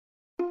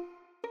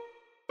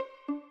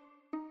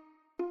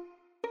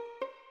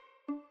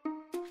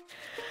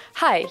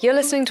Hi, you're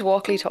listening to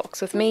Walkley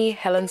Talks with me,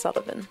 Helen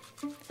Sullivan.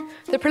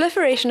 The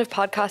proliferation of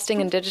podcasting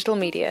and digital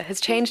media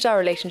has changed our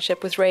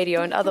relationship with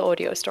radio and other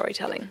audio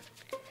storytelling.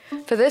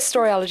 For this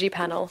Storyology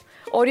panel,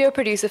 audio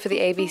producer for the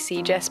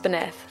ABC, Jess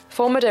Beneth,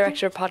 former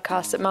director of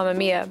podcasts at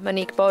Mamamia,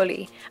 Monique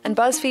Bowley, and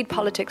BuzzFeed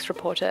politics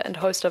reporter and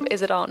host of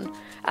Is It On,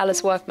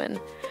 Alice Workman,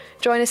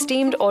 join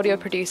esteemed audio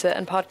producer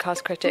and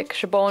podcast critic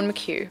Siobhan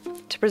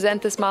McHugh to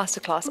present this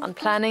masterclass on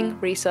planning,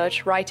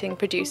 research, writing,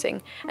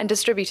 producing, and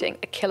distributing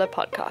a killer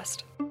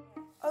podcast.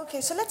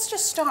 Okay, so let's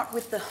just start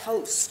with the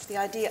host, the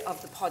idea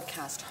of the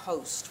podcast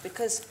host,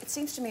 because it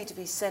seems to me to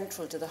be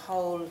central to the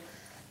whole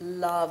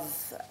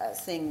love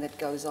thing that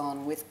goes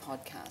on with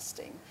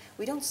podcasting.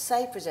 We don't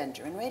say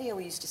presenter. In radio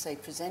we used to say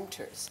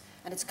presenters,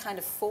 and it's kind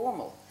of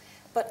formal.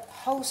 But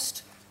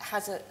host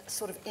has a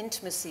sort of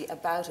intimacy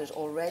about it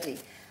already.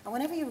 And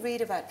whenever you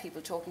read about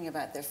people talking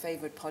about their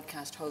favourite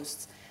podcast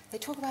hosts, they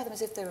talk about them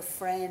as if they're a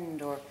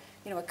friend or,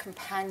 a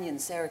companion.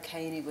 Sarah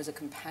Koenig was a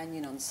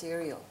companion on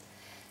Serial.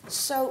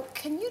 So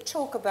can you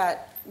talk about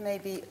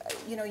maybe,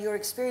 your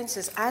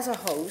experiences as a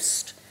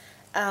host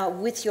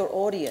with your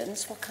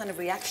audience? What kind of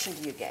reaction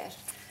do you get?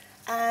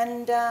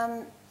 And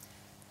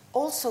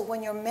also,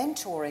 when you're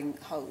mentoring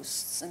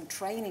hosts and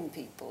training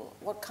people,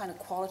 what kind of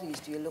qualities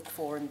do you look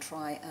for and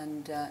try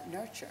and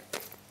nurture? Do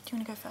you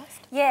want to go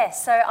first? Yeah,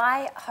 so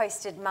I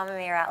hosted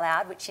Mamamia Out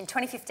Loud, which in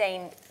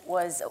 2015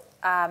 was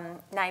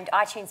named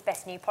iTunes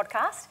Best New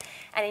Podcast,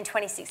 and in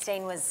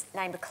 2016 was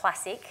named a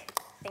classic.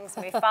 Things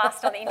move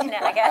fast on the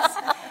internet, I guess.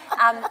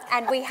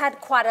 And we had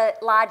quite a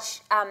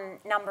large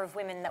number of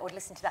women that would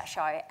listen to that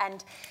show.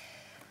 And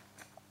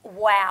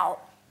wow,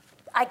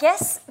 I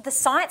guess the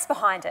science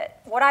behind it,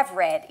 what I've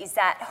read is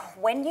that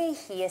when you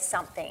hear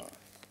something,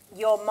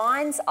 your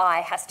mind's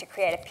eye has to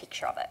create a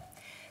picture of it.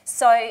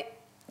 So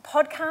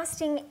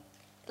podcasting,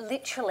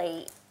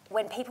 literally,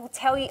 when people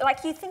tell you,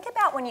 like you think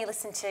about when you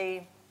listen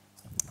to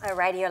a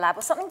Radio Lab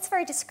or something that's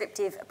very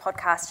descriptive, a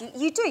podcast,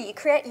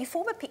 you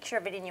form a picture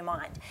of it in your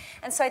mind.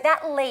 And so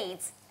that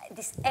leads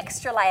this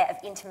extra layer of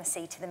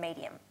intimacy to the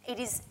medium. It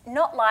is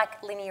not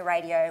like linear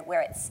radio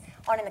where it's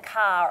on in the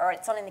car or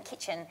it's on in the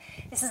kitchen.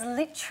 This is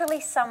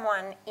literally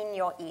someone in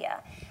your ear.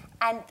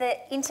 And the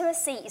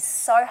intimacy is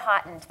so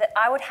heightened that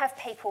I would have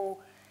people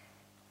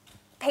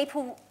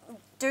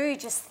do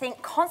just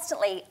think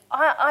constantly,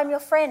 I'm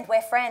your friend,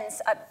 we're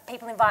friends.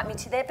 People invite me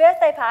to their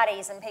birthday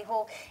parties and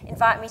people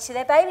invite me to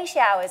their baby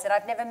showers and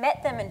I've never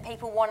met them and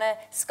people want to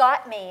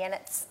Skype me, and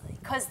it's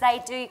because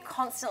they do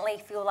constantly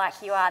feel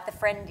like you are the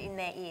friend in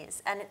their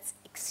ears, and it's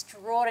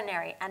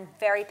extraordinary and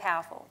very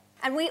powerful.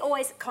 And we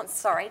always,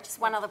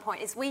 just one other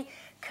point, is we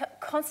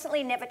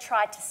constantly never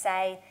tried to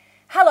say,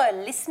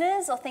 hello,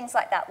 listeners, or things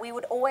like that. We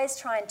would always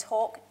try and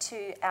talk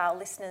to our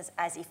listeners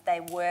as if they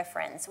were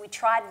friends. We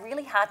tried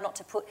really hard not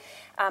to put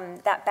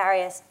that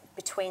barrier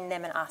between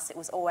them and us. It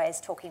was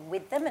always talking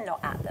with them and not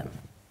at them.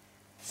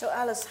 So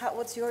Alice,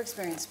 what's your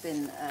experience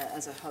been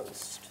as a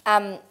host?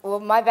 Well,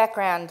 my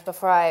background,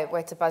 before I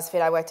worked at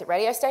BuzzFeed, I worked at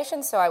radio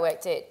stations. So I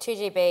worked at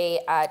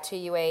 2GB,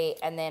 2UE,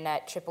 and then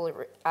at Triple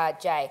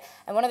J.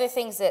 And one of the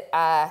things that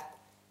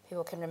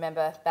people can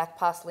remember back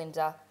past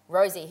Linda,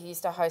 Rosie, who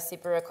used to host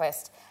Super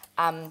Request,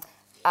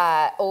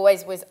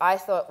 always was, I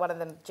thought, one of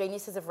the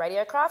geniuses of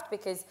Radiocraft,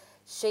 because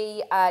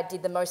she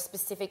did the most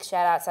specific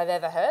shout-outs I've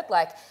ever heard.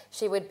 Like,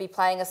 she would be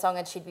playing a song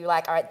and she'd be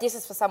like, all right, this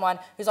is for someone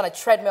who's on a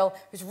treadmill,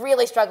 who's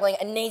really struggling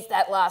and needs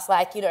that last,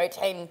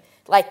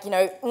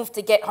 oomph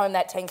to get home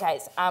that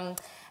 10Ks.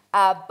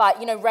 But,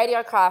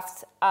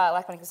 Radiocraft,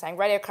 like Monica was saying,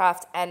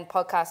 Radiocraft and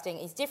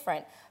podcasting is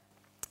different.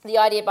 The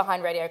idea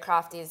behind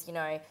Radiocraft is,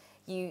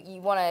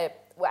 you want to...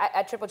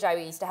 At Triple J,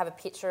 we used to have a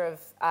picture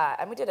of...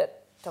 and we did it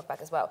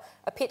Talkback as well,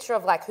 a picture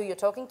of like who you're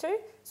talking to,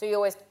 so you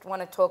always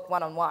want to talk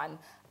one-on-one.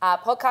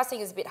 Podcasting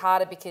is a bit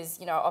harder because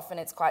often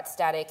it's quite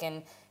static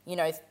and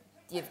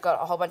you've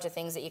got a whole bunch of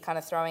things that you're kind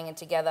of throwing in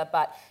together.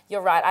 But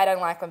you're right, I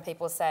don't like when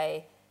people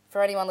say,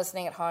 for anyone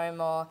listening at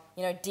home, or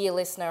dear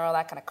listener, or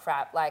that kind of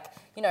crap. Like,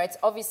 it's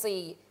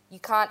obviously, you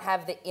can't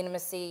have the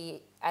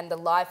intimacy and the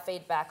live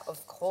feedback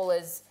of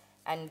callers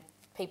and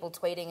people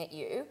tweeting at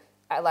you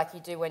like you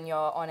do when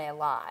you're on air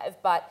live,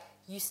 but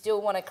you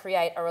still want to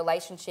create a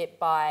relationship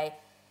by...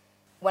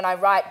 When I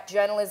write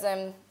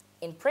journalism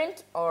in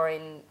print or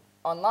in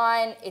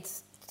online,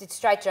 it's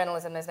straight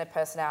journalism. There's no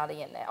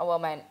personality in there. Oh, well,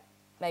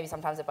 maybe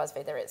sometimes at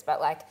BuzzFeed there is.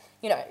 But,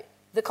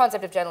 the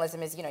concept of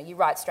journalism is, you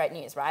write straight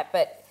news, right?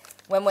 But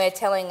when we're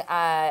telling,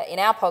 in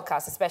our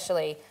podcast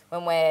especially,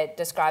 when we're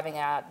describing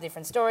our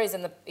different stories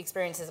and the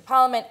experiences of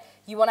Parliament,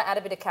 you want to add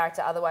a bit of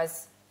character.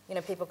 Otherwise,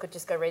 people could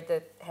just go read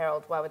the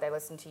Herald. Why would they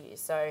listen to you?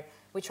 So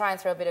we try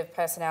and throw a bit of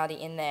personality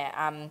in there.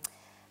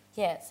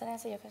 Yeah, does that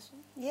answer your question?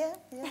 Yeah.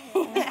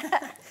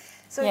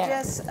 So, yeah.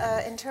 Jess,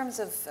 in terms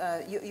of,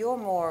 you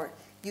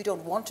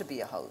don't want to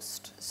be a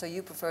host, so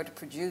you prefer to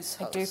produce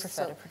hosts. I do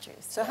prefer to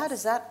produce. So how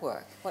does that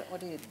work? What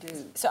do you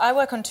do? So I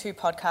work on 2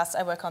 podcasts.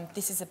 I work on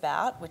This Is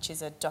About, which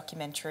is a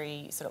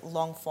documentary, sort of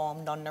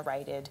long-form,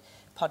 non-narrated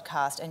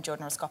podcast, and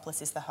Jordan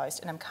Raskopoulos is the host.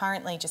 And I'm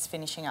currently just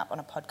finishing up on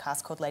a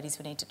podcast called Ladies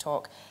We Need to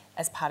Talk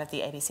as part of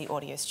the ABC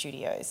Audio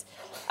Studios.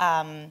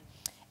 And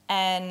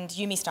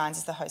Yumi Steins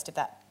is the host of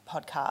that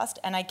podcast.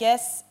 And I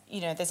guess,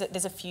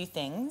 there's a few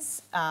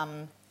things.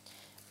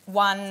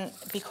 One,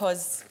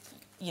 because,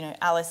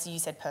 Alice, you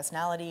said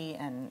personality,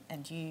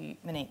 and you,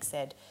 Monique,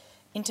 said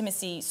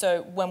intimacy.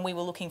 So when we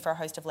were looking for a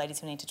host of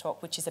Ladies We Need to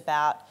Talk, which is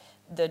about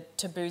the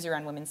taboos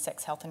around women's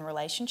sex health and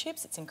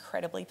relationships, it's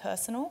incredibly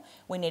personal.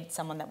 We needed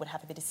someone that would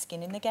have a bit of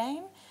skin in the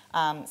game.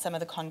 Some of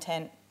the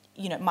content,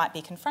 might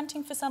be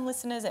confronting for some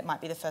listeners. It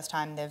might be the first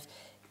time they've,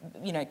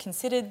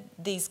 considered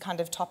these kind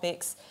of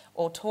topics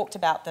or talked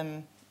about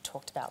them,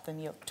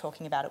 you're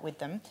talking about it with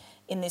them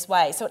in this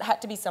way. So it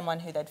had to be someone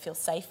who they'd feel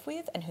safe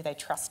with and who they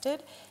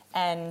trusted.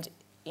 And,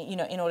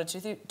 in order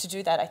to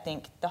do that, I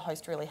think the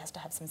host really has to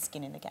have some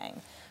skin in the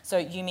game.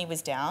 So Yumi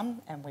was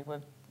down, and we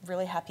were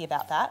really happy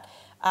about that.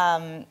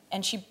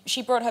 And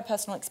she brought her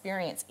personal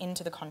experience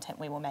into the content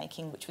we were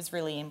making, which was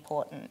really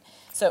important.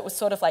 So it was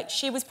sort of like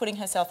she was putting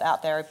herself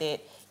out there a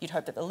bit. You'd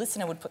hope that the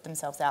listener would put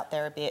themselves out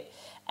there a bit.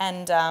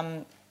 And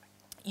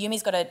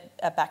Yumi's got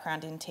a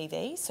background in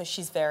TV, so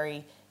she's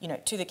very,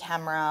 to the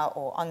camera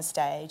or on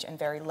stage and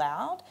very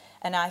loud.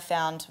 And I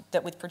found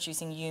that with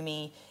producing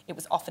Yumi, it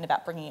was often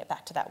about bringing it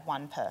back to that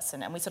one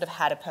person. And we sort of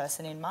had a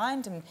person in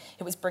mind, and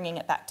it was bringing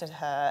it back to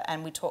her.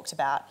 And we talked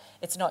about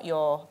it's not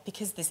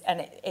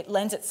it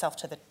lends itself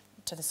to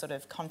the sort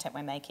of content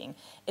we're making.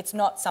 It's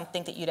not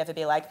something that you'd ever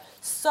be like,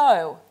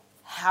 so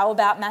how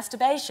about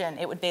masturbation?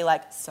 It would be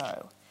like,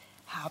 so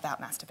how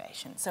about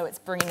masturbation? So it's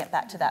bringing it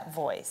back to that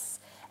voice.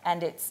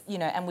 And it's,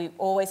 and we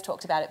always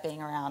talked about it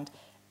being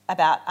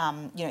about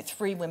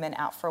 3 women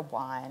out for a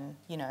wine,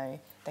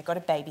 they got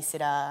a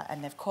babysitter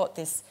and they've caught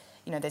this,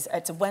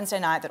 it's a Wednesday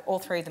night that all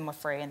 3 of them were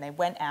free, and they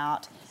went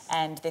out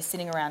and they're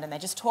sitting around and they're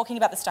just talking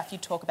about the stuff you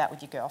talk about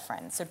with your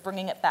girlfriend. So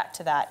bringing it back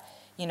to that,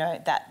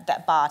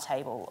 that bar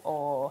table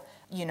or,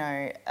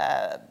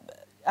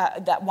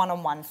 that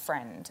one-on-one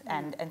friend.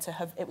 And so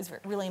it was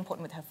really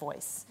important with her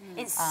voice.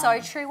 It's so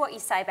true what you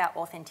say about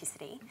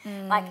authenticity.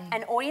 Like,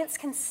 an audience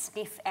can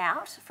sniff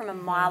out from a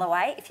mile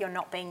away if you're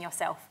not being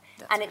yourself.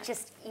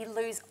 You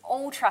lose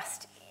all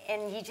trust,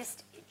 and you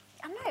just,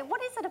 I don't know,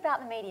 what is it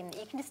about the medium that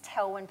you can just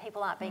tell when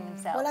people aren't being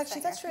themselves? Well,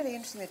 actually, that's really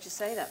interesting that you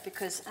say that,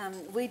 because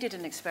we did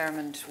an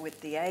experiment with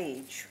The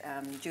Age.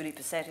 Julie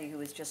Passetti, who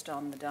was just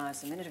on the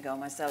dais a minute ago, and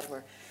myself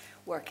were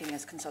working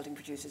as consulting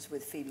producers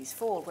with Phoebe's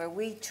Fall, where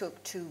we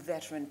took 2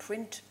 veteran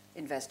print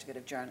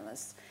investigative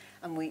journalists,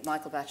 and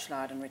Michael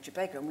Batchelard and Richard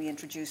Baker, and we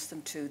introduced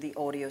them to the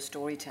audio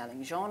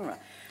storytelling genre.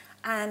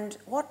 And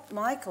what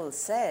Michael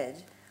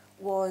said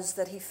was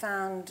that he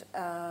found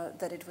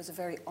that it was a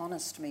very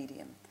honest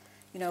medium.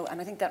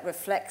 And I think that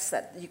reflects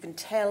that you can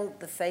tell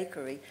the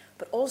fakery,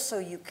 but also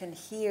you can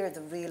hear the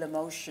real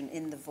emotion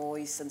in the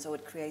voice, and so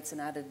it creates an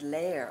added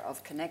layer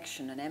of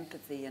connection and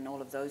empathy and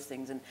all of those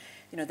things. And,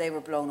 they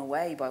were blown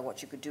away by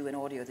what you could do in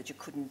audio that you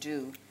couldn't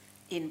do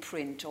in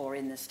print or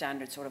in the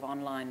standard sort of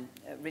online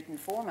written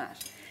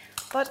format.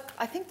 But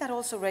I think that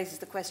also raises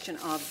the question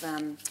of,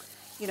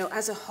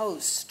 as a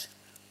host,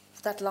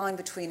 that line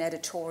between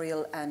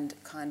editorial and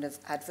kind of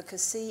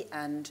advocacy,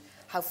 and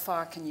how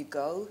far can you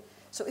go?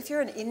 So if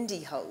you're an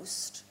indie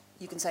host,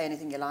 you can say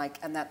anything you like,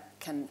 and that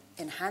can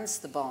enhance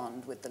the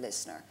bond with the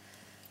listener.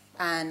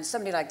 And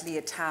somebody like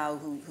Leah Tao,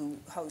 who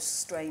hosts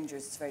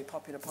Strangers, it's a very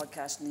popular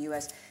podcast in the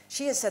US,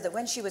 she has said that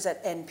when she was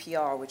at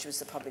NPR, which was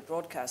the public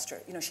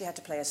broadcaster, she had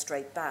to play a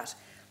straight bat.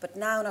 But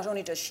now not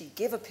only does she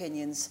give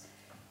opinions,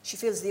 she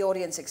feels the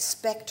audience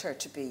expect her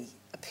to be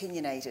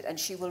opinionated, and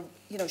she will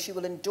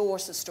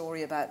endorse a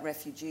story about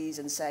refugees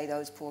and say,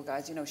 those poor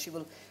guys, she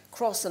will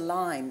cross a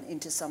line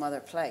into some other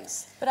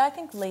place. But I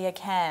think Leah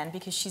can,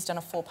 because she's done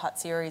a 4-part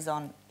series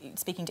on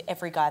speaking to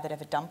every guy that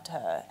ever dumped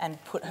her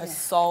and put her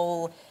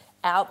soul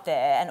out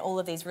there, and all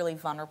of these really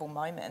vulnerable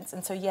moments.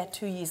 And so,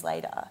 2 years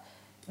later,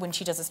 when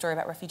she does a story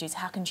about refugees,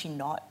 how can she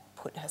not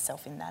put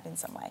herself in that in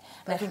some way?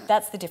 And I think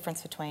that's the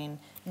difference between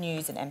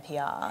news and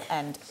NPR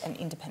and an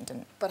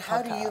independent But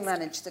how podcast. do you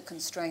manage the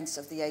constraints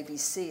of the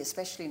ABC,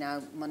 especially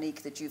now,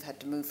 Monique, that you've had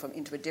to move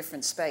into a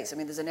different space? I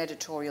mean, there's an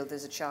editorial,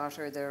 there's a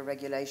charter, there are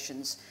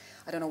regulations.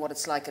 I don't know what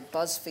it's like at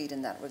BuzzFeed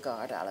in that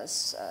regard,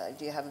 Alice.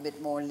 Do you have a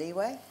bit more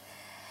leeway?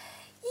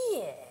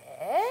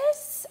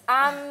 Yes.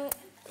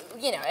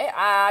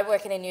 I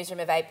work in a newsroom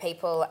of 8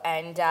 people,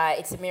 and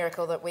it's a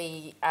miracle that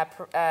we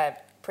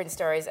print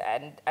stories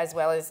and as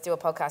well as do a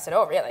podcast at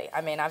all, really.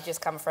 I mean, I've just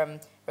come from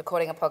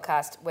recording a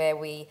podcast where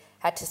we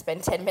had to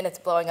spend 10 minutes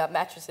blowing up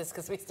mattresses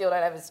because we still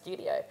don't have a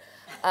studio.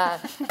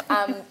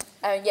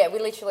 We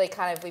literally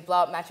we blow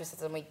up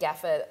mattresses and we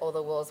gaffer all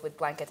the walls with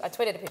blankets. I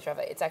tweeted a picture of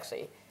it. It's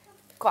actually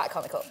quite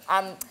comical.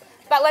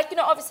 But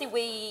obviously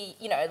we,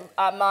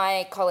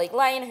 my colleague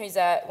Lane, who's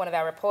one of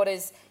our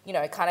reporters,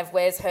 kind of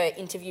wears her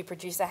interview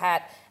producer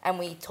hat, and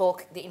we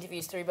talk the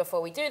interviews through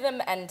before we do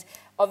them. And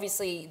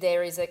obviously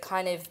there is a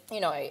kind of,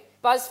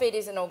 BuzzFeed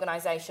is an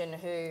organisation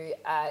who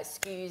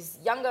skews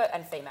younger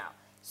and female.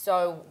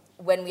 So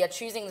when we are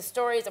choosing the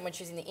stories and we're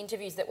choosing the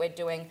interviews that we're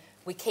doing,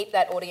 we keep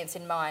that audience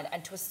in mind.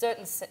 And to a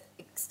certain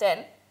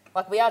extent,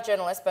 like we are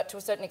journalists, but to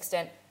a certain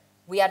extent,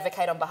 we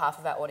advocate on behalf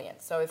of our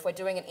audience. So if we're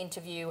doing an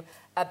interview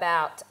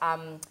about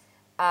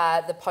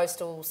the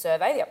postal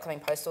survey, the upcoming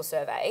postal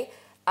survey,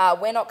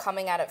 we're not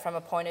coming at it from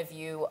a point of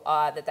view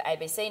that the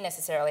ABC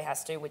necessarily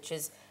has to, which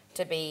is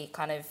to be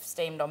kind of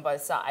steamed on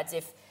both sides.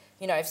 If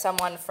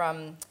someone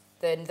from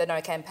the No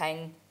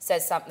campaign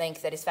says something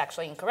that is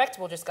factually incorrect,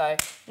 we'll just go,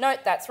 no,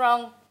 that's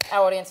wrong.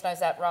 Our audience knows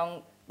that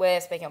wrong. We're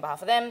speaking on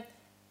behalf of them.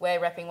 We're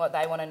repping what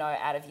they want to know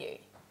out of you.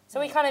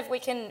 So you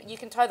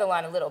can toe the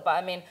line a little,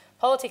 but I mean,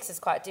 politics is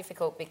quite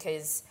difficult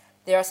because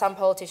there are some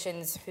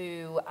politicians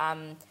who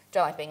don't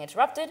like being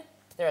interrupted.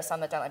 There are some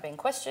that don't like being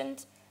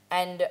questioned.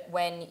 And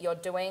when you're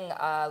doing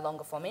a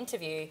longer form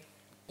interview,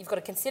 you've got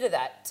to consider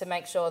that to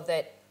make sure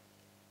that,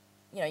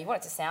 you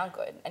want it to sound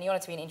good and you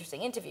want it to be an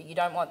interesting interview. You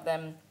don't want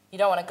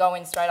to go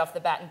in straight off the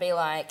bat and be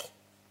like,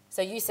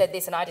 so you said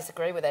this and I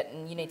disagree with it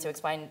and you need to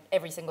explain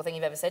every single thing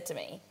you've ever said to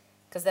me,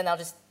 because then they'll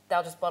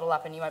just bottle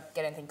up and you won't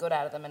get anything good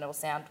out of them and it'll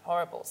sound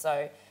horrible.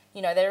 So,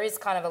 there is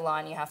kind of a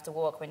line you have to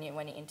walk when you're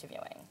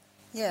interviewing.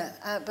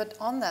 Yeah, but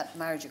on that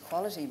marriage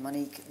equality,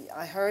 Monique,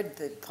 I heard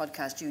the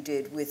podcast you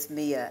did with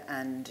Mia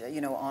and,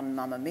 on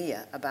Mamma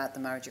Mia about the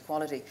marriage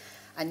equality.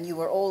 And you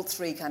were all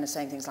three kind of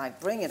saying things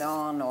like, bring it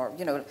on, or,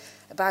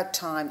 about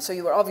time. So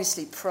you were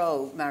obviously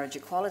pro-marriage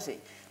equality.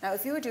 Now,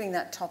 if you were doing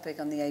that topic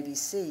on the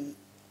ABC,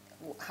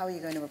 how are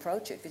you going to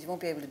approach it? Because you won't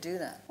be able to do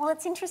that. Well,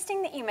 it's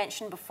interesting that you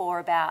mentioned before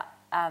about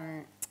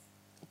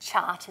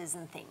charters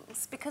and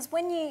things, because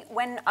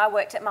when I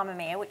worked at Mamma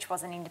Mia, which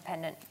was an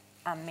independent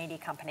media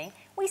company,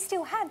 we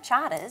still had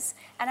charters,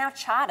 and our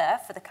charter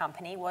for the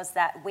company was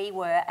that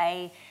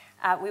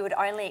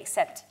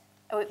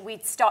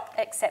we'd stopped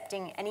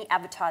accepting any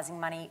advertising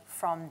money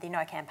from the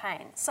No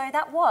campaign. So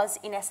that was,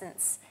 in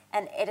essence,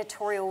 an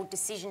editorial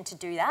decision to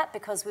do that,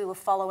 because we were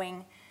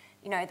following,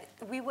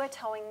 we were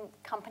towing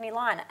company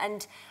line.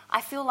 And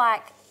I feel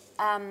like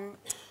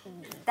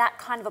that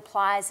kind of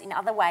applies in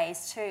other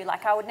ways too.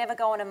 Like, I would never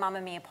go on a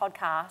Mamma Mia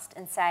podcast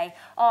and say,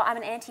 oh, I'm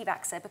an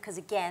anti-vaxxer, because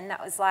again, that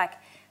was like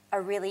a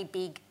really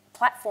big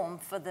platform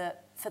for the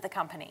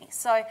company.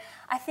 So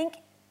I think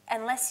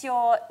unless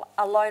you're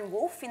a lone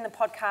wolf in the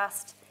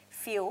podcast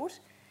field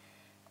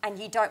and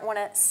you don't want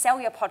to sell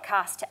your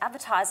podcast to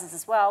advertisers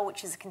as well,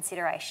 which is a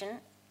consideration,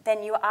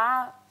 then you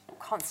are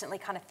constantly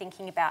kind of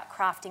thinking about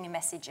crafting a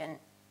message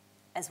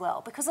as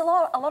well. Because a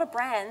lot of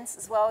brands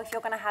as well, if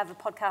you're going to have a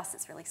podcast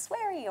that's really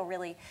sweary or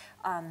really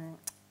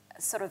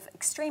sort of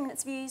extreme in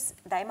its views,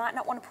 they might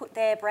not want to put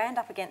their brand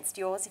up against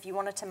yours if you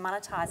wanted to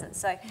monetize it.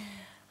 So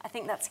I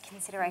think that's a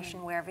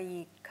consideration wherever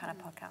you kind of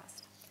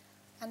podcast.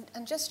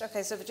 And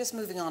just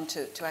moving on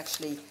to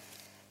actually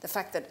the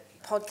fact that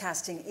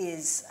podcasting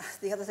is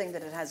the other thing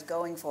that it has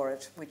going for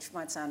it, which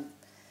might sound,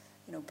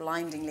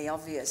 blindingly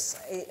obvious,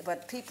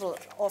 but people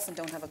often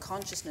don't have a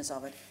consciousness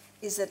of it,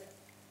 is that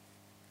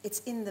it's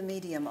in the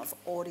medium of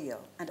audio,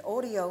 and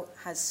audio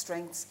has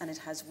strengths and it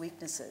has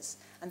weaknesses.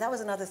 And that was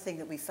another thing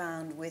that we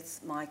found with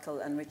Michael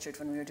and Richard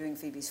when we were doing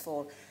Phoebe's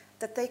Fall,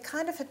 that they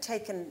kind of had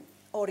taken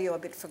audio a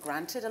bit for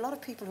granted. A lot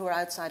of people who are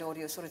outside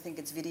audio sort of think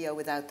it's video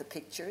without the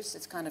pictures.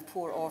 It's kind of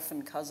poor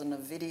orphan cousin of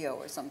video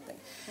or something.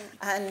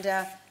 And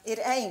it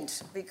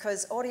ain't,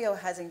 because audio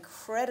has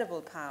incredible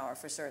power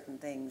for certain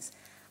things.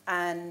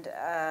 And,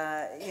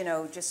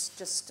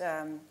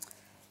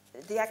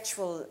 the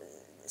actual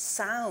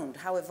sound,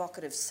 how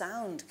evocative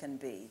sound can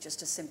be,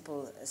 just a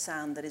simple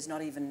sound that is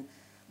not even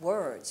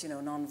words,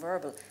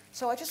 non-verbal.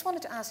 So I just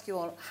wanted to ask you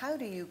all, how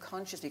do you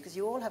consciously, because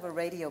you all have a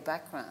radio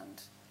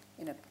background,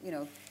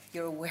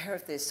 you're aware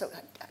of this. So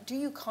do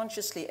you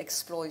consciously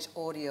exploit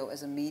audio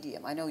as a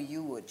medium? I know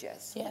you would,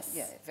 Jess. Yes.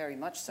 Yeah, very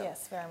much so.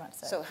 Yes, very much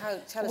so. So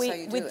tell us how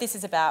you do it. This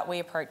is about, we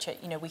approach it,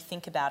 we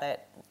think about it,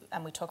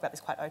 and we talk about this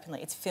quite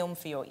openly. It's film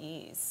for your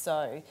ears.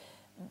 So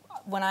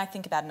when I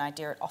think about an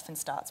idea, it often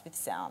starts with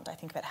sound. I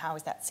think about how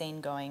is that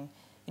scene going,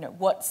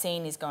 what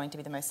scene is going to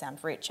be the most sound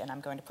rich, and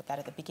I'm going to put that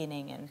at the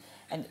beginning.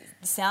 And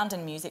the sound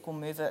and music will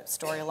move a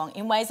story along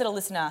in ways that a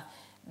listener,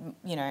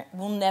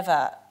 will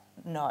never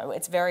know.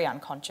 It's very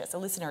unconscious. A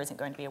listener isn't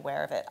going to be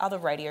aware of it. Other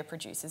radio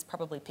producers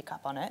probably pick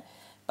up on it.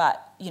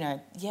 But,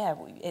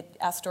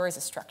 our stories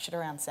are structured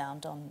around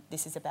sound on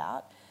This Is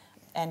About.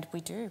 And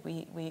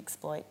we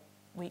exploit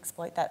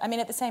that. I mean,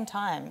 at the same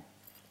time,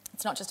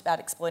 it's not just about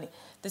exploiting.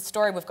 The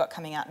story we've got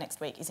coming out next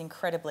week is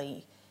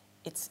incredibly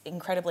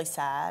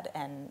sad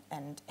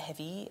and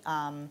heavy.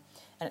 And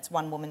it's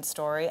one woman's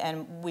story.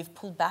 And we've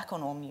pulled back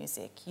on all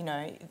music.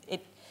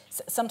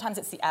 Sometimes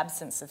it's the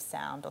absence of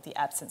sound or the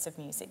absence of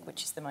music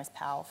which is the most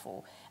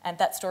powerful, and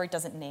that story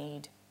doesn't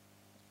need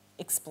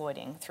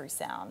exploiting through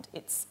sound.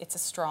 It's a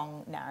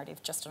strong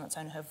narrative just on its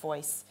own. Her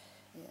voice,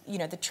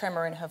 the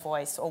tremor in her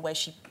voice, or where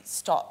she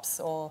stops,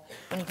 or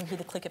when you can hear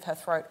the click of her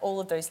throat, all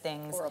of those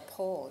things. Or a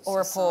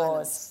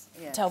pause.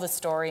 Yes. Tell the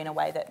story in a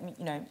way that,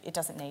 it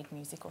doesn't need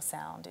music or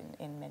sound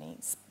in many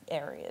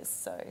areas.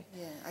 So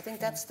yeah, I think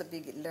that's the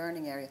big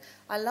learning area.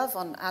 I love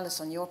Alice,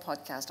 on your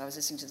podcast, I was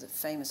listening to the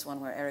famous one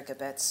where Erica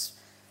Betts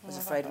was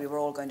afraid we were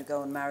all going to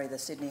go and marry the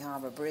Sydney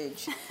Harbour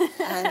Bridge.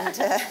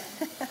 And,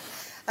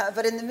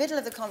 but in the middle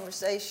of the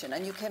conversation,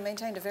 and you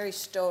maintained a very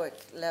stoic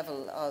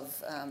level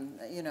of,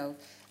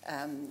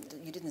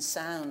 you didn't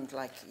sound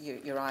like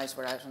your eyes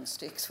were out on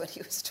sticks when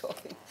he was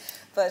talking.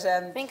 But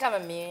I think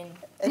I'm immune.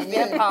 I've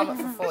been in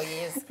Parliament for 4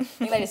 years. I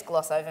think they just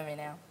gloss over me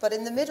now. But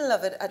in the middle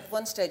of it, at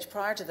one stage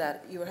prior to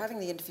that, you were having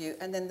the interview,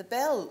 and then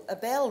a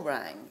bell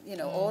rang,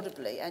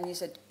 audibly, and you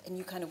said, and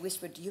you kind of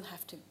whispered, "Do you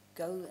have to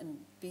go and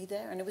be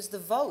there?" And it was the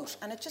vote,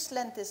 and it just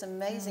lent this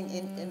amazing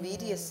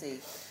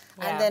immediacy.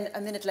 Yeah. And then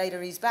a minute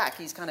later, he's back.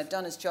 He's kind of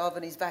done his job,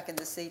 and he's back in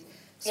the seat.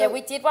 So, yeah,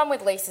 we did one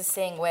with Lisa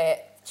Singh where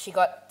she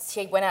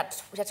went out,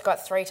 she had to go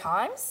out 3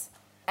 times.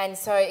 And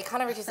so it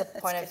kind of reaches a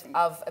point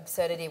of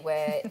absurdity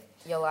where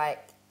you're like,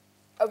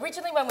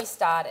 originally when we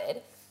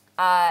started,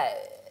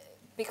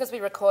 because we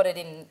recorded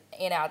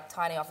in our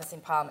tiny office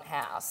in Parliament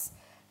House,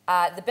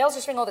 the bells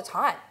just ring all the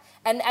time.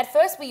 And at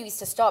first we used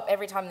to stop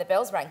every time the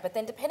bells rang, but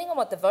then depending on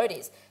what the vote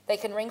is, they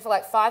can ring for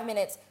like 5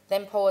 minutes,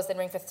 then pause, then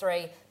ring for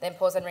 3, then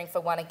pause, then ring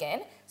for 1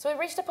 again. So we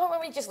reached a point where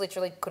we just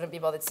literally couldn't be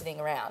bothered sitting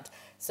around.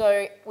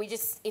 So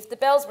if the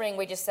bells ring,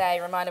 we just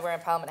say, reminder, we're in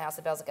Parliament House,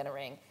 the bells are going to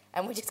ring.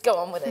 And we just go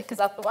on with it, because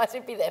otherwise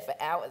we'd be there for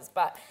hours.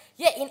 But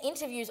yeah, in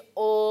interviews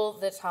all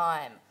the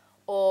time.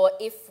 Or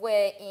if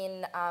we're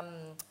in...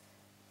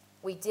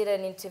 we did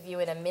an interview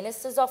in a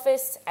minister's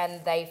office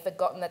and they'd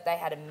forgotten that they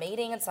had a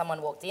meeting and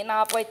someone walked in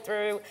halfway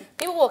through.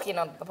 People walk in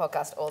on the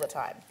podcast all the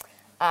time.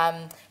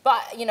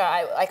 But,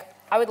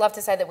 I would love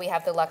to say that we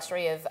have the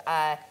luxury of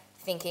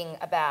thinking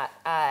about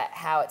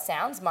how it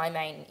sounds. My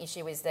main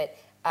issue is that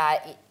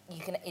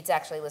it's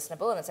actually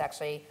listenable and it's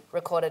actually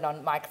recorded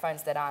on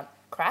microphones that aren't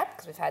crap,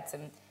 because we've had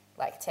some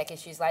tech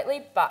issues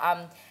lately. But,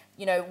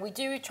 we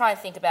do try and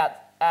think about,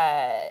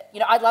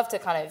 I'd love to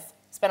kind of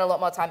spend a lot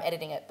more time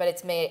editing it, but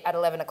it's me at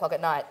 11 o'clock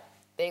at night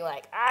being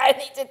like, I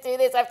need to do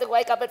this, I have to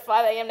wake up at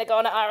 5 a.m. to go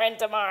on to RN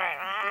tomorrow.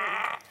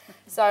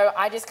 So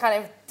I just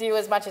kind of do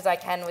as much as I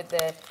can with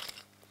the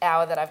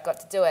hour that I've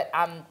got to do it.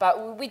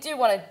 But we do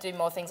want to do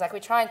more things. We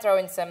try and throw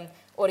in some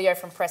audio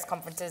from press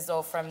conferences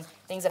or from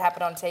things that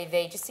happen on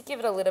TV, just to give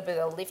it a little bit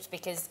of a lift,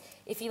 because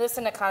if you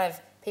listen to kind of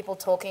people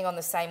talking on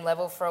the same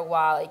level for a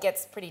while, it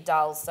gets pretty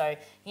dull. So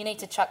you need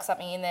to chuck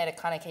something in there to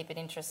kind of keep it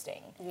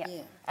interesting.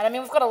 Yeah. And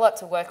we've got a lot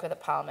to work with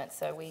at Parliament,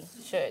 so we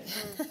should.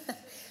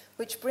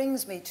 Which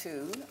brings me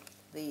to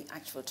the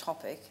actual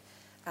topic,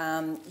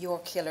 your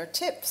killer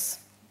tips.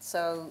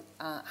 So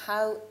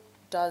how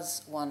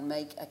does one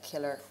make a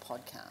killer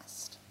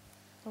podcast?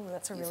 Oh,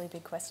 that's a really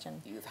big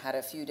question. You've had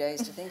a few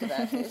days to think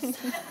about this.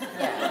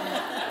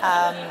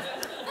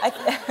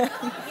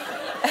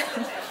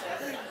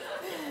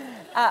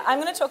 I'm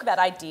going to talk about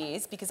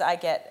ideas, because I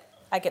get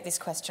this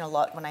question a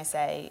lot when I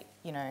say,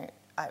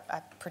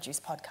 I produce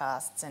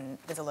podcasts, and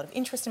there's a lot of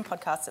interest in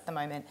podcasts at the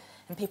moment,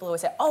 and people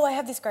always say, oh, I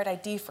have this great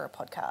idea for a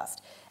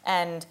podcast.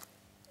 And,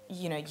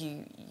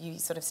 you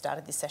sort of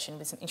started this session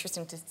with some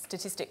interesting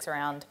statistics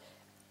around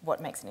what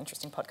makes an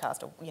interesting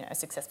podcast, or, a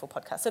successful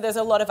podcast. So there's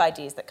a lot of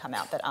ideas that come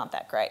out that aren't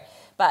that great.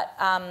 But,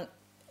 I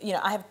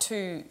have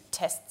 2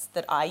 tests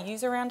that I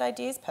use around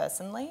ideas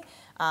personally.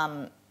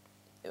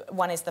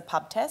 One is the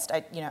pub test.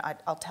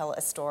 I'll tell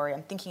a story.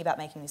 I'm thinking about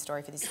making this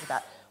story for This Is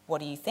About, what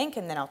do you think?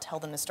 And then I'll tell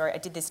them the story. I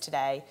did this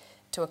today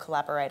to a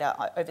collaborator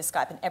over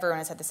Skype, and everyone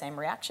has had the same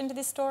reaction to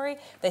this story.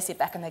 They sit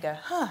back and they go,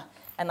 huh.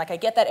 And I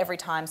get that every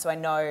time, so I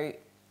know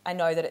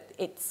that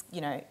it's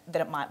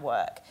that it might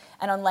work.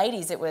 And on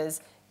Ladies, it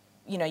was,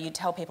 you'd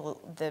tell people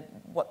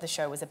what the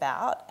show was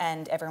about,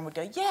 and everyone would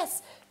go,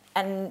 yes,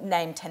 and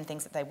name 10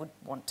 things that they would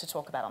want to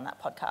talk about on that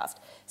podcast.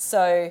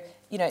 So,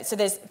 so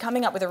there's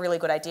coming up with a really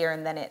good idea,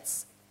 and then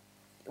it's,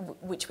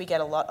 which we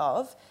get a lot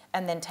of,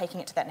 and then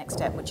taking it to that next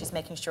step, which is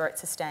making sure it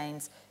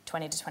sustains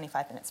 20 to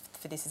 25 minutes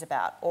for This Is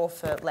About, or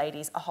for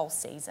Ladies, a whole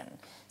season.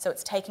 So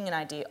it's taking an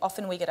idea.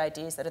 Often we get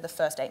ideas that are the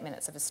first 8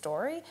 minutes of a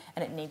story,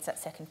 and it needs that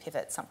second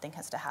pivot. Something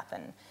has to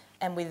happen.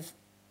 And with,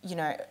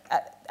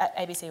 at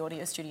ABC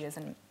Audio Studios,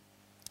 and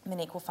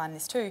Monique will find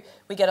this too,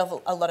 we get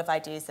a lot of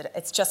ideas that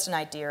it's just an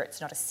idea,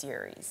 it's not a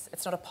series.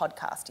 It's not a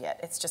podcast yet,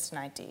 it's just an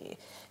idea.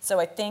 So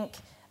I think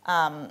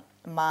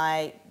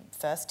my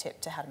first tip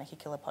to how to make a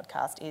killer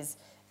podcast is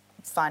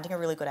finding a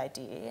really good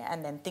idea,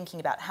 and then thinking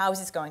about how is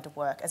this going to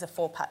work as a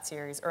 4-part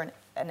series or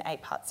an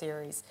 8-part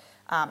series,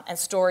 and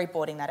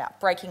storyboarding that out,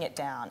 breaking it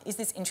down. Is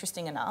this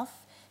interesting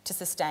enough to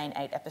sustain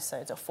 8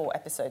 episodes or 4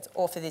 episodes,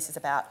 or for This Is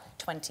About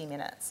 20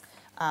 minutes?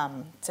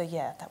 So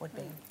yeah, that would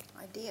be...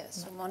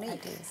 Ideas. So Monique.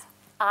 Ideas.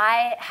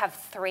 I have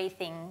 3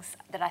 things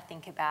that I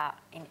think about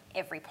in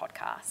every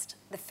podcast.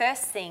 The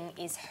first thing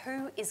is,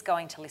 who is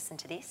going to listen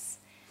to this?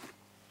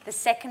 The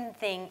second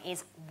thing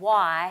is,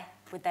 why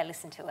would they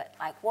listen to it?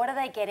 What are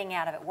they getting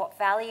out of it? What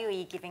value are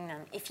you giving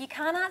them? If you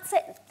can't answer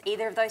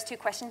either of those 2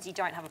 questions, you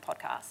don't have a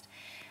podcast.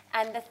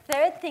 And the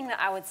third thing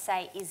that I would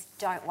say is,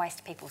 don't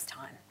waste people's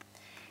time.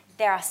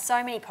 There are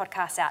so many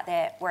podcasts out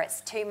there where it's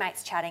 2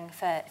 mates chatting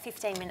for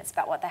 15 minutes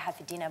about what they had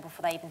for dinner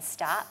before they even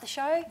start the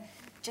show.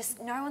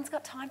 Just no one's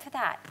got time for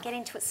that. Get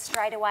into it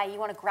straight away. You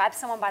want to grab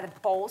someone by the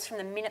balls from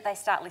the minute they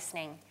start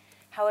listening.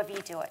 however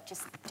you do it,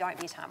 just don't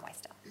be a time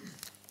waster.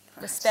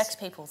 Respect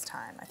people's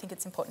time. I think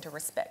it's important to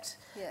respect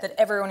Yeah. that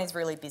everyone is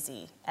really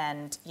busy,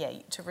 and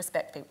to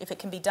respect people. If it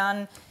can be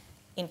done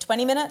in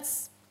 20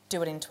 minutes,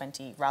 do it in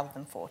 20 rather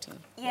than 40.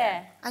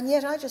 Yeah. And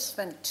yet I just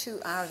spent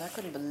 2 hours, I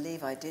couldn't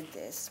believe I did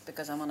this,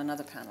 because I'm on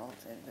another panel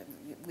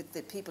with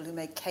the people who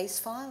make Case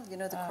File, you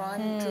know, the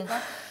crime true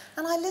crime.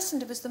 And I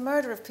listened, it was the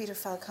murder of Peter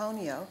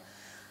Falconio,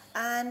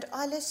 and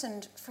I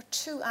listened for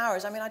 2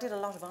 hours. I mean, I did a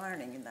lot of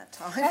ironing in that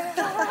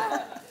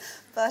time.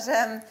 But,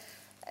 and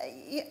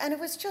it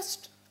was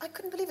just, I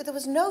couldn't believe it. There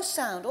was no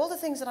sound. All the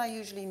things that I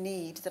usually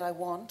need, that I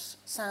want,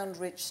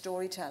 sound-rich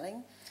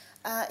storytelling,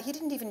 he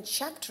didn't even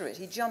chapter it.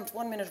 He jumped.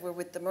 1 minute we're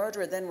with the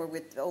murderer, then we're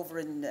with over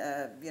in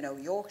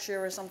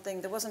Yorkshire or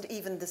something. There wasn't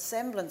even the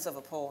semblance of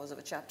a pause of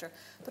a chapter,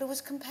 but it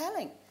was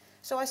compelling.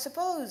 So I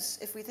suppose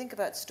if we think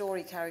about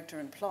story, character,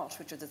 and plot,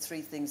 which are the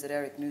three things that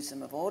Eric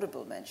Newsom of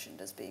Audible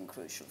mentioned as being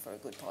crucial for a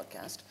good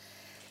podcast,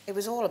 it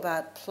was all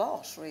about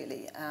plot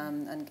really,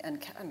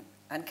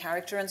 and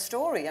character and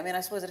story. I mean,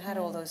 I suppose it had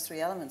all those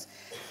three elements.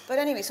 But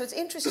anyway, so it's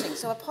interesting.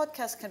 So a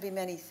podcast can be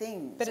many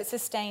things. But it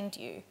sustained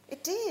you.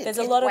 It did. There's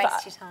a lot of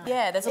waste your time.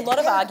 there's a lot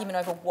of argument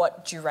over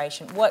what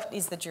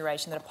is the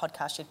duration that a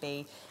podcast should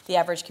be. The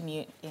average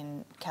commute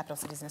in capital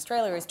cities in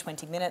Australia is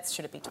 20 minutes.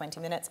 Should it be 20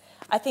 minutes?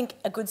 I think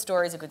a good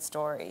story is a good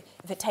story.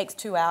 If it takes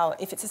 2 hours,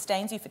 if it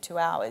sustains you for 2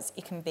 hours,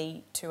 it can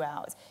be 2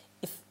 hours.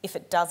 If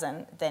it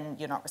doesn't, then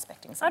you're not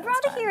respecting I'd someone's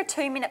rather time. hear a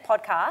 2-minute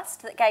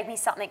podcast that gave me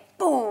something,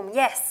 boom,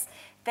 yes,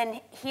 than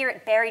hear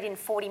it buried in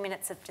 40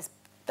 minutes of just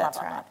blah, That's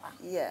blah, right. blah,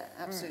 blah. Yeah,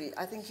 absolutely.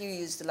 I think you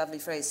used the lovely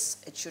phrase,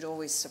 it should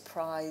always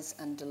surprise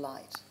and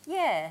delight.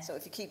 Yeah. So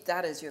if you keep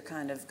that as your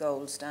kind of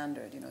gold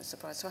standard,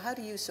 surprise. So how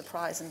do you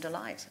surprise and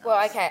delight?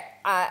 Well, okay.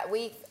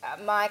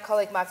 My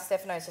colleague Mark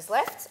Stefano's just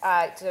left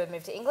to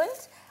move to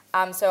England.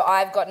 So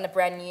I've gotten a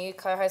brand new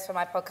co-host for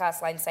my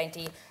podcast, Lane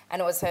Sainty,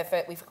 and it was her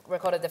first. We've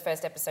recorded the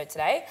first episode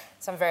today,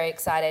 so I'm very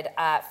excited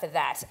for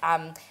that.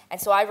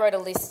 And so I wrote a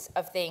list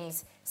of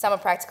things. Some are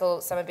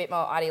practical, some a bit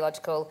more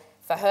ideological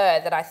for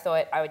her that I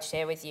thought I would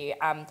share with you.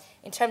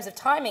 In terms of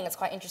timing, it's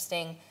quite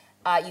interesting.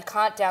 You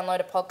can't download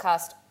a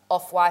podcast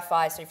off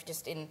Wi-Fi, so if you're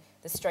just in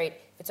the street,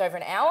 if it's over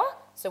an hour.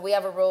 So we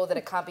have a rule that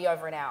it can't be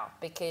over an hour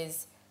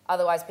because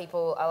otherwise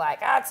people are like,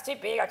 it's too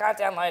big, I can't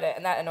download it,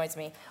 and that annoys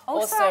me.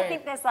 Also, I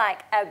think there's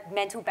like a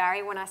mental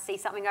barrier when I see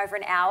something over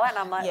an hour and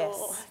I'm like, Yes.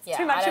 oh, it's yeah,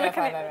 too much I don't of a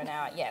know if I'm over commitment. an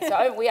hour. Yeah,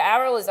 so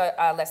our rule is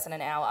less than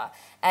an hour.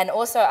 And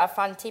also a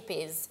fun tip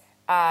is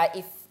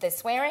if there's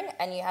swearing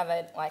and you have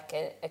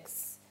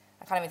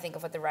I can't even think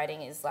of what the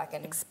rating is, like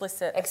an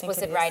Explicit, I think it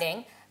explicit is.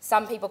 rating.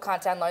 Some people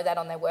can't download that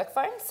on their work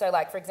phone. So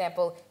like, for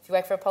example, if you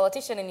work for a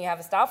politician and you have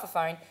a staffer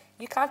phone,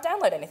 you can't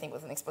download anything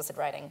with an explicit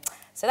rating.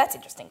 So that's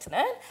interesting to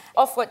know.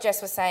 Off what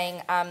Jess was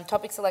saying,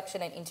 topic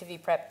selection and interview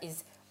prep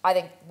is, I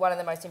think, one of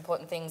the most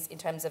important things in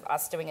terms of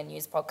us doing a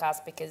news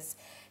podcast because,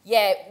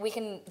 we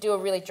can do a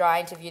really dry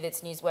interview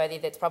that's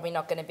newsworthy that's probably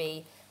not going to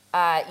be,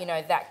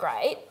 that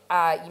great.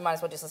 You might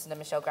as well just listen to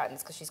Michelle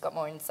Grattan's because she's got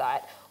more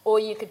insight. Or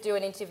you could do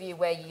an interview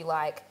where you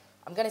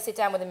I'm going to sit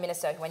down with a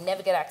minister who I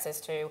never get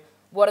access to.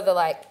 What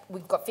are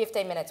we've got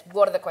 15 minutes,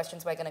 what are the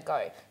questions we're going to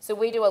go? So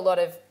we do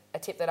a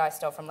tip that I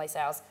stole from Lee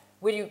Sales,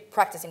 we do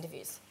practice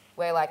interviews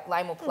where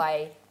Lane will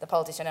play the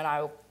politician and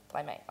I will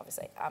play me,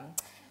 obviously.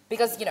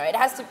 Because, it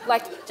has to,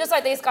 just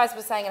like these guys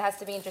were saying, it has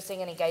to be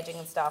interesting and engaging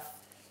and stuff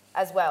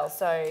as well.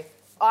 So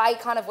I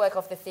kind of work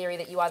off the theory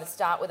that you either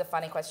start with a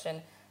funny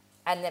question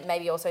and then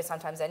maybe also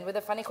sometimes end with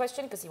a funny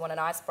question because you want an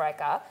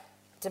icebreaker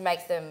to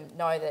make them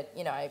know that,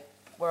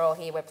 we're all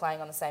here, we're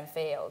playing on the same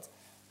field.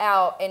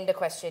 Our ender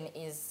question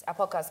is, our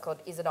podcast called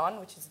Is It On,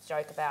 which is a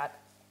joke about,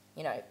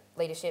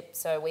 leadership.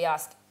 So we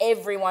ask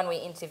everyone we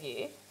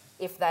interview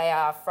if they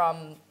are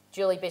from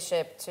Julie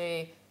Bishop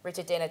to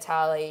Richard Di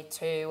Natale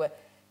to,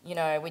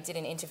 we did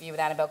an interview with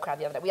Annabelle Crabb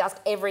the other day. We ask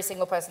every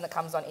single person that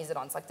comes on, is it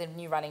on? It's like the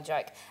new running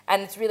joke.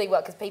 And it's really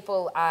because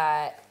people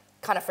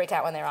kind of freak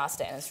out when they're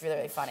asked it, and it's really,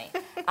 really funny.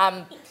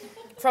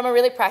 From a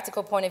really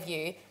practical point of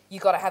view, you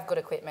got to have good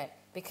equipment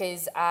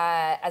because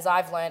as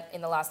I've learnt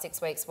in the last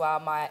 6 weeks while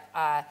my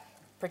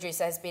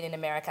producer has been in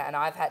America and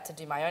I've had to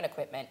do my own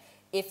equipment,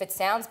 if it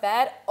sounds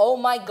bad, oh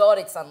my God,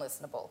 it's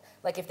unlistenable.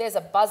 Like if there's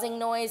a buzzing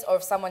noise or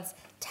if someone's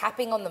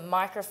tapping on the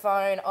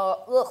microphone or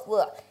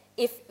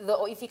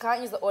if you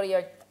can't use the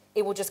audio,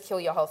 it will just kill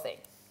your whole thing.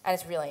 And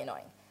it's really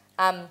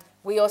annoying.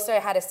 We also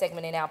had a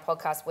segment in our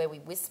podcast where we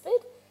whispered.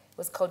 It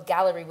was called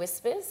Gallery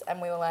Whispers.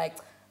 And we were like,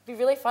 it'd be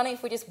really funny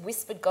if we just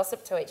whispered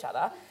gossip to each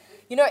other.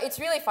 It's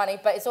really funny,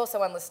 but it's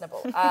also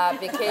unlistenable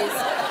because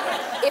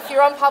if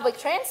you're on public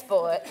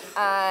transport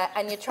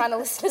and you're trying to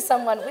listen to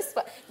someone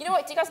whisper... You know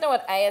what? Do you guys know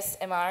what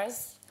ASMR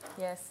is?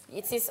 Yes.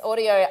 It's this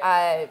audio...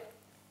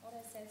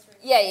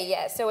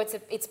 Yeah. So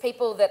it's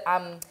people that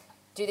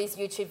do these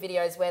YouTube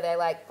videos where they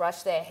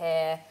brush their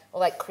hair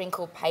or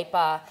crinkle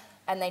paper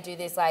and they do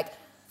this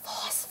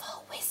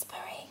forceful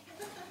whispering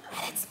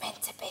and it's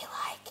meant to be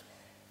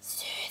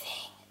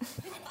soothing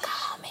and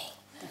calming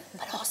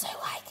but also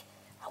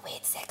a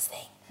weird sex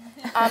thing.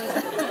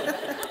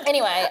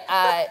 Anyway,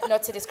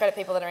 not to discredit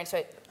people that are into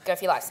it, Go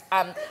for your lives.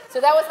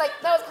 So that was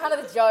kind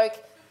of the joke.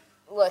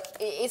 Look,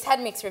 it's had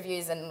mixed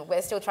reviews, and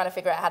we're still trying to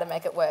figure out how to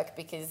make it work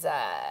because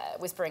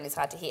whispering is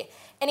hard to hear.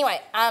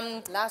 Anyway,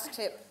 Last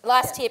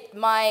tip.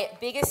 My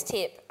biggest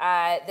tip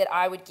that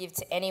I would give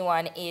to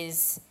anyone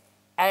is,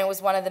 and it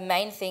was one of the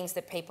main things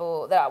that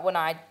when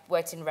I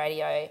worked in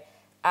radio,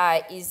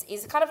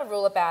 is kind of a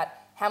rule about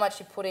how much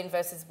you put in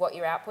versus what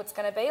your output's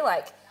going to be.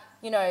 Like,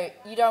 you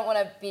don't want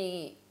to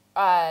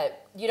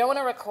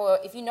record,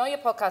 if you know your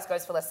podcast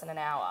goes for less than an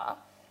hour,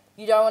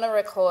 you don't want to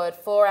record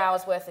 4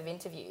 hours worth of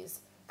interviews,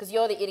 because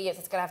you're the idiot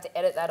that's going to have to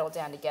edit that all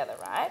down together,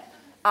 right?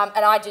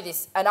 And I do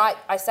this, and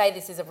I say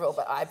this is a rule,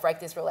 but I break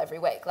this rule every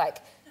week. Like,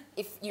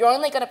 if you're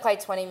only going to play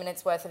 20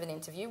 minutes worth of an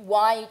interview,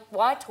 why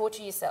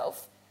torture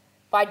yourself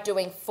by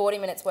doing 40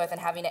 minutes worth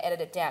and having to edit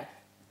it down?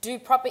 Do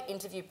proper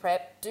interview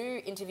prep,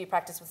 do interview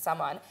practice with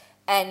someone,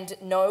 and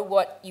know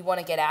what you want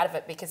to get out of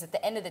it, because at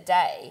the end of the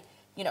day,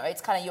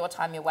 it's kind of your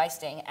time you're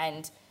wasting.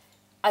 And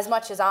as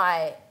much as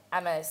I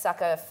am a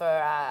sucker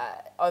for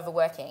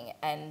overworking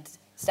and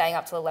staying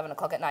up till 11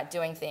 o'clock at night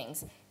doing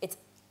things, it's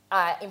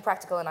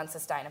impractical and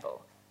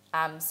unsustainable.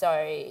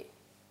 So,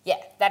 yeah,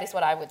 that is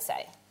what I would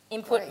say.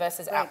 Input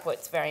versus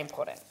output is very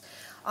important.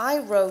 I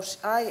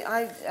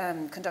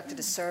conducted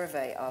a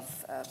survey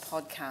of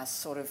podcast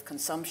sort of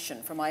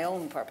consumption for my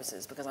own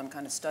purposes, because I'm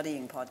kind of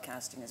studying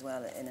podcasting as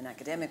well in an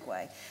academic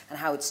way, and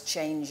how it's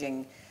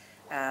changing,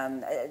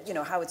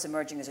 how it's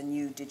emerging as a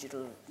new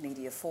digital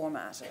media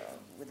format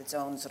with its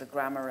own sort of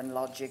grammar and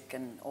logic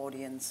and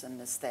audience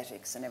and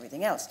aesthetics and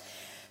everything else.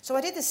 So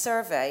I did this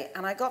survey,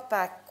 and I got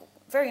back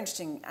very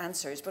interesting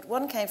answers, but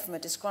one came from a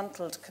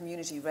disgruntled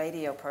community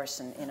radio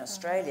person in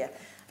Australia.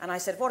 And I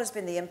said, what has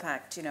been the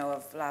impact,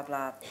 of blah,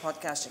 blah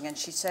podcasting? And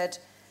she said,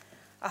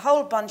 a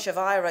whole bunch of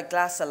Ira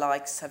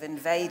Glass-alikes have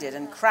invaded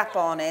and crap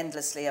on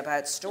endlessly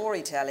about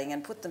storytelling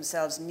and put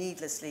themselves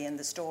needlessly in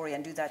the story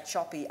and do that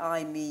choppy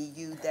I, me,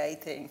 you, they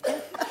thing.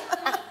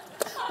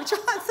 Which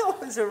I thought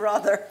was a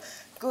rather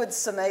good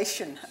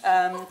summation.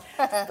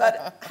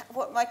 But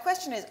what my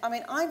question is,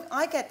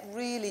 I get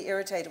really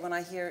irritated when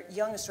I hear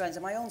young Australians,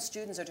 and my own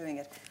students are doing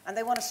it, and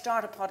they want to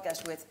start a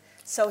podcast with,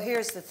 so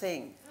here's the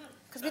thing.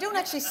 Because we don't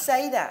actually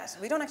say that.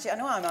 I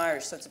know I'm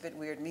Irish, so it's a bit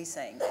weird me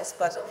saying this,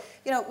 but,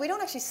 we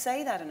don't actually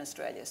say that in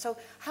Australia. So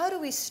how do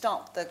we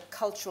stop the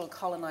cultural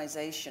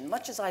colonization?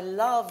 Much as I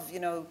love,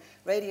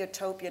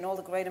 Radiotopia and all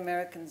the great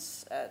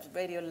Americans,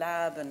 Radio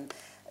Lab and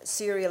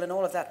Serial and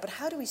all of that, but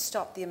how do we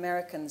stop the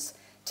Americans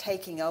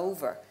taking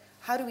over?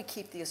 How do we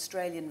keep the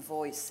Australian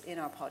voice in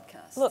our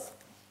podcasts? Look,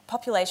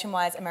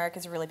 population-wise,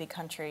 America's a really big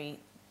country.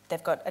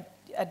 They've got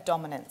a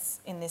dominance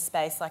in this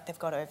space like they've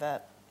got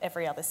over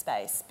every other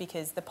space,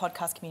 because the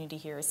podcast community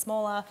here is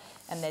smaller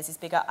and theirs is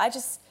bigger. I've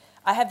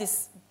had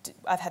this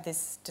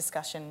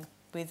discussion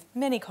with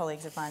many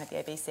colleagues of mine at the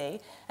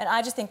ABC, and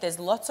I just think there's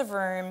lots of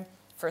room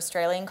for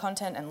Australian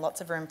content and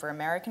lots of room for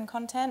American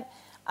content,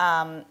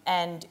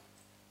 and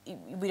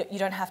you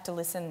don't have to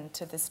listen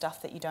to the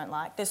stuff that you don't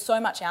like. There's so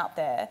much out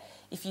there.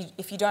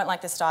 If you don't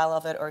like the style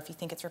of it, or if you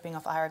think it's ripping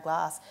off Ira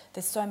Glass,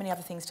 there's so many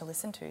other things to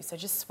listen to, so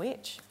just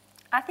switch.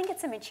 I think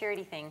it's a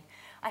maturity thing.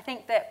 I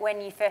think that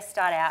when you first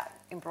start out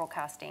in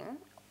broadcasting,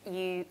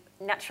 you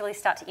naturally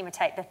start to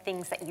imitate the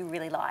things that you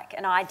really like.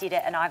 And I did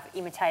it, and I've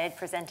imitated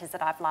presenters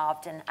that I've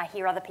loved, and I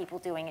hear other people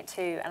doing it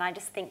too. And I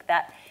just think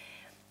that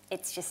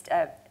it's just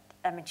a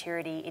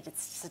maturity,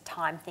 it's just a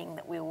time thing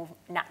that we will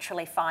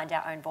naturally find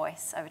our own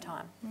voice over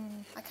time.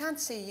 I can't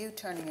see you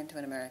turning into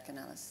an American,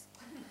 Alice.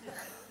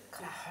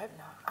 God, I hope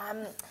not.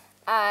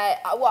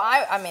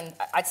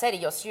 I'd say to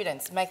your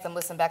students, make them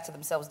listen back to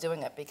themselves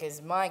doing it,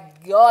 because my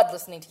God,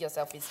 listening to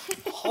yourself is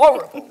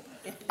horrible.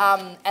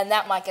 And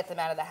that might get them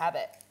out of the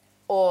habit.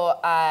 Or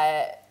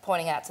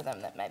pointing out to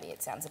them that maybe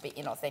it sounds a bit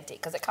inauthentic,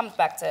 because it comes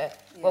back to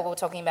what we were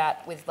talking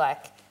about with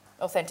like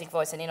authentic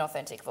voice and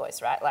inauthentic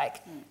voice, right?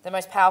 Like the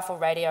most powerful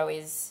radio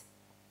is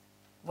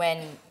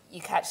when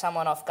you catch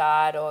someone off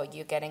guard, or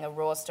you're getting a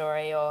raw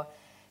story, or,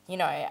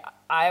 I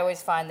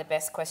always find the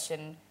best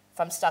question, if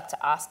I'm stuck to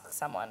ask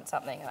someone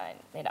something and I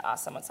need to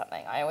ask someone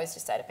something, I always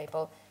just say to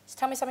people, just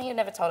tell me something you've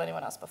never told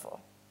anyone else before.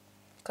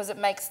 Because it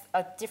makes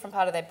a different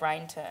part of their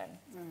brain turn,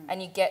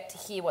 and you get to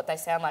hear what they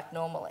sound like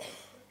normally,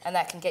 and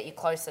that can get you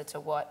closer to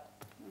what,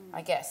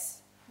 I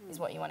guess, is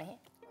what you want to hear.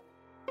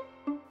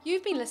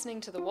 You've been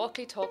listening to the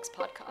Walkley Talks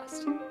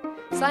podcast.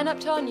 Sign up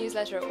to our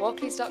newsletter at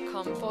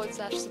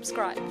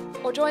walkleys.com/subscribe,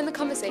 or join the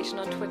conversation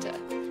on Twitter.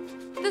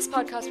 This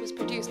podcast was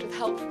produced with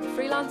help from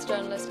freelance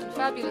journalist and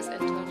fabulous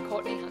intern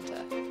Courtney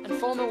Hunter and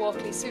former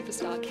Walkley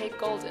superstar Kate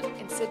Golden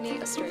in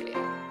Sydney, Australia.